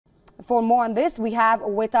For more on this, we have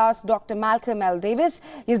with us Dr. Malcolm L. Davis.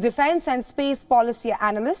 He's Defence and Space Policy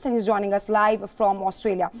Analyst, and he's joining us live from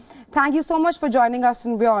Australia. Thank you so much for joining us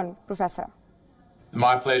in WION, Professor.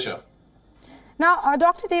 My pleasure. Now,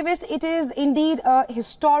 Dr. Davis, it is indeed a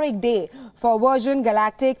historic day for Virgin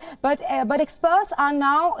Galactic, but experts are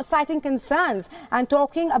now citing concerns and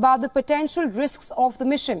talking about the potential risks of the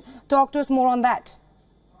mission. Talk to us more on that.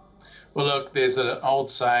 Well, look, there's an old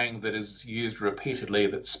saying that is used repeatedly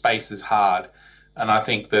that space is hard, and I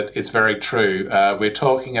think that it's very true. We're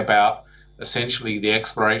talking about essentially the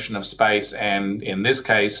exploration of space, and in this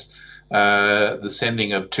case, the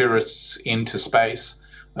sending of tourists into space.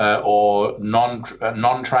 Or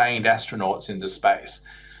non-trained astronauts into space.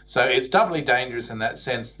 So it's doubly dangerous in that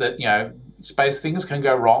sense that, you know, space things can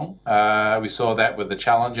go wrong. We saw that with the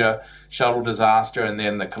Challenger shuttle disaster and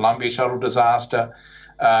then the Columbia shuttle disaster.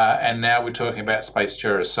 And now we're talking about space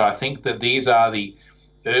tourists. So I think that these are the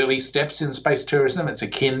early steps in space tourism. It's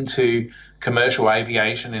akin to commercial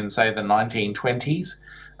aviation in, say, the 1920s.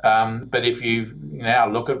 But if you now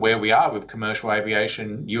look at where we are with commercial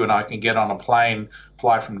aviation, you and I can get on a plane,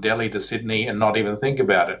 fly from Delhi to Sydney and not even think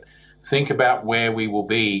about it. Think about where we will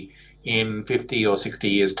be in 50 or 60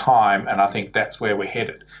 years' time, and I think that's where we're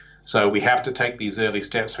headed. So we have to take these early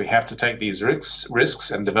steps. We have to take these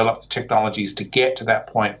risks and develop the technologies to get to that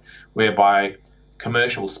point whereby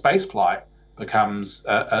commercial spaceflight becomes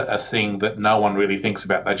a thing that no one really thinks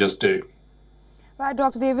about. They just do. Right,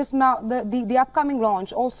 Dr. Davis. Now, the upcoming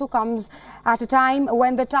launch also comes at a time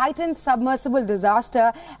when the Titan submersible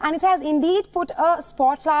disaster, and it has indeed put a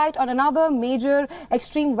spotlight on another major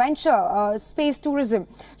extreme venture, space tourism.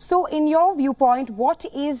 So, in your viewpoint, what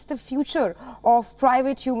is the future of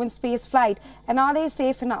private human space flight, and are they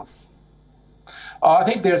safe enough? I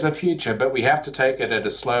think there's a future, but we have to take it at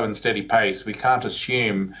a slow and steady pace. We can't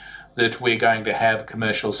assume that we're going to have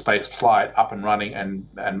commercial space flight up and running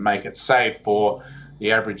and make it safe for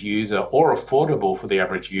the average user or affordable for the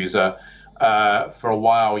average user for a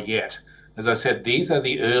while yet. As I said, these are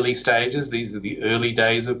the early stages. These are the early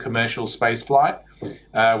days of commercial space flight.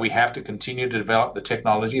 We have to continue to develop the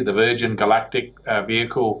technology. The Virgin Galactic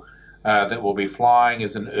vehicle that will be flying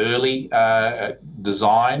is an early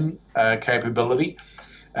design capability,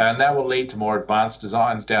 and that will lead to more advanced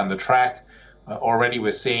designs down the track. Already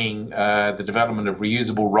we're seeing the development of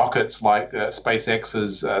reusable rockets like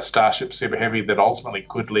SpaceX's Starship Super Heavy that ultimately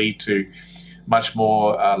could lead to much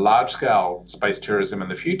more large-scale space tourism in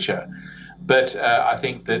the future. But I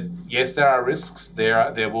think that, yes, there are risks.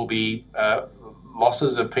 There will be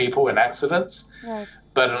losses of people in accidents. Right.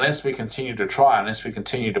 But unless we continue to try, unless we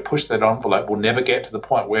continue to push that envelope, we'll never get to the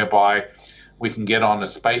point whereby we can get on a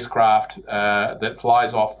spacecraft that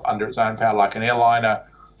flies off under its own power like an airliner,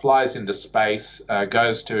 flies into space,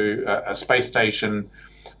 goes to a space station,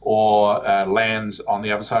 or lands on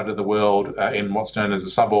the other side of the world in what's known as a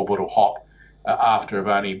suborbital hop after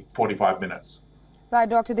only 45 minutes. Right,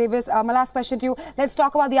 Dr. Davis. My last question to you. Let's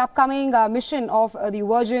talk about the upcoming mission of the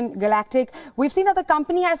Virgin Galactic. We've seen that the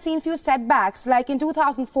company has seen few setbacks, like in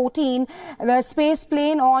 2014, the space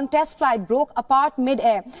plane on test flight broke apart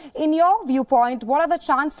mid-air. In your viewpoint, what are the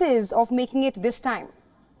chances of making it this time?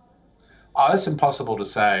 Oh, that's impossible to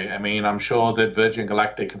say. I mean, I'm sure that Virgin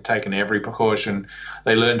Galactic have taken every precaution.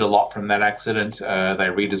 They learned a lot from that accident. They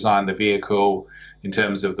redesigned the vehicle in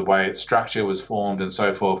terms of the way its structure was formed and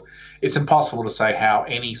so forth. It's impossible to say how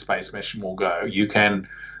any space mission will go. You can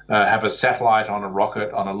have a satellite on a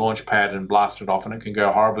rocket on a launch pad and blast it off, and it can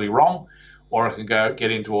go horribly wrong, or it can get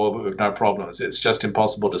into orbit with no problems. It's just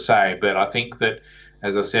impossible to say. But I think that,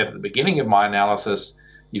 as I said at the beginning of my analysis,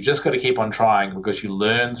 you've just got to keep on trying, because you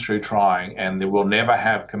learn through trying, and we'll never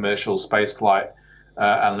have commercial spaceflight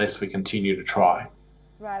unless we continue to try.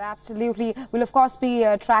 Right, absolutely. We'll, of course, be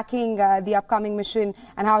tracking the upcoming mission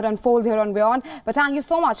and how it unfolds here on WION. But thank you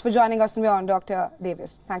so much for joining us on WION, Dr.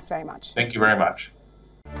 Davis. Thanks very much. Thank you very much.